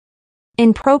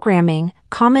In programming,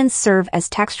 comments serve as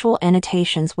textual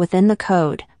annotations within the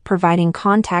code, providing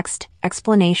context,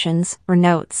 explanations, or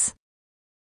notes.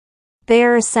 They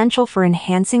are essential for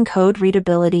enhancing code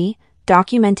readability,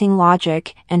 documenting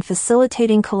logic, and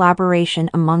facilitating collaboration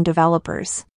among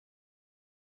developers.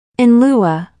 In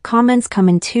Lua, comments come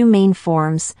in two main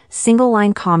forms: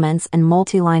 single-line comments and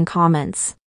multi-line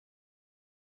comments.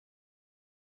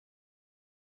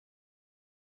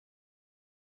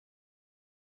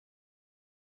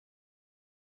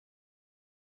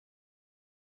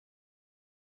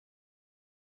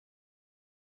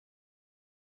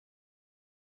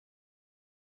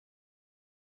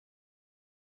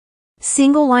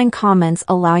 Single-line comments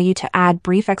allow you to add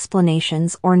brief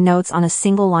explanations or notes on a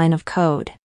single line of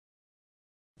code.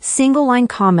 Single-line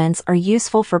comments are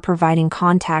useful for providing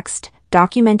context,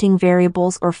 documenting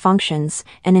variables or functions,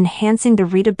 and enhancing the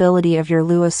readability of your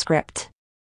Lua script.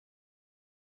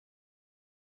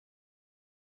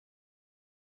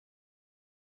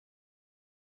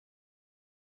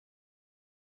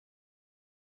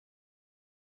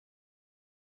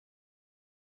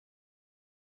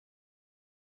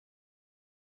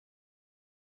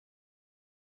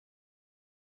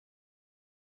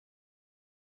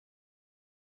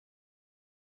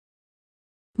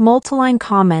 Multi-line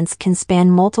comments can span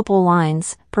multiple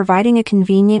lines, providing a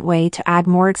convenient way to add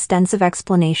more extensive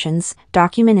explanations,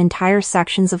 document entire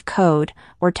sections of code,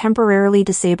 or temporarily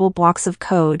disable blocks of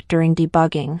code during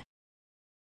debugging.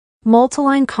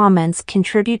 Multi-line comments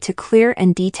contribute to clear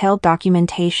and detailed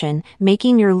documentation,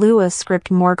 making your Lua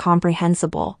script more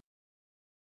comprehensible.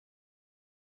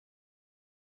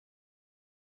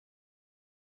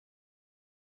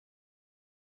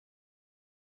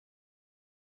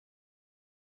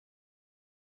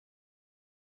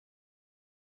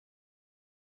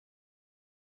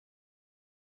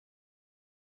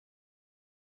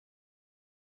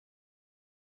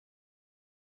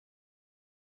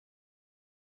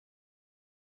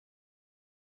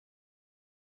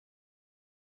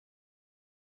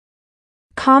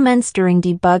 Comments during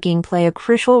debugging play a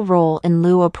crucial role in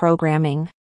Lua programming.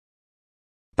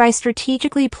 By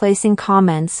strategically placing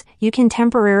comments, you can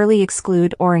temporarily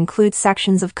exclude or include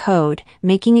sections of code,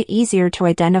 making it easier to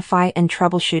identify and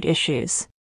troubleshoot issues.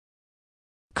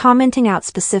 Commenting out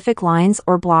specific lines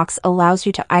or blocks allows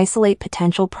you to isolate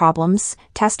potential problems,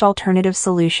 test alternative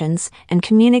solutions, and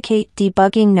communicate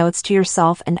debugging notes to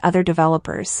yourself and other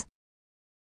developers.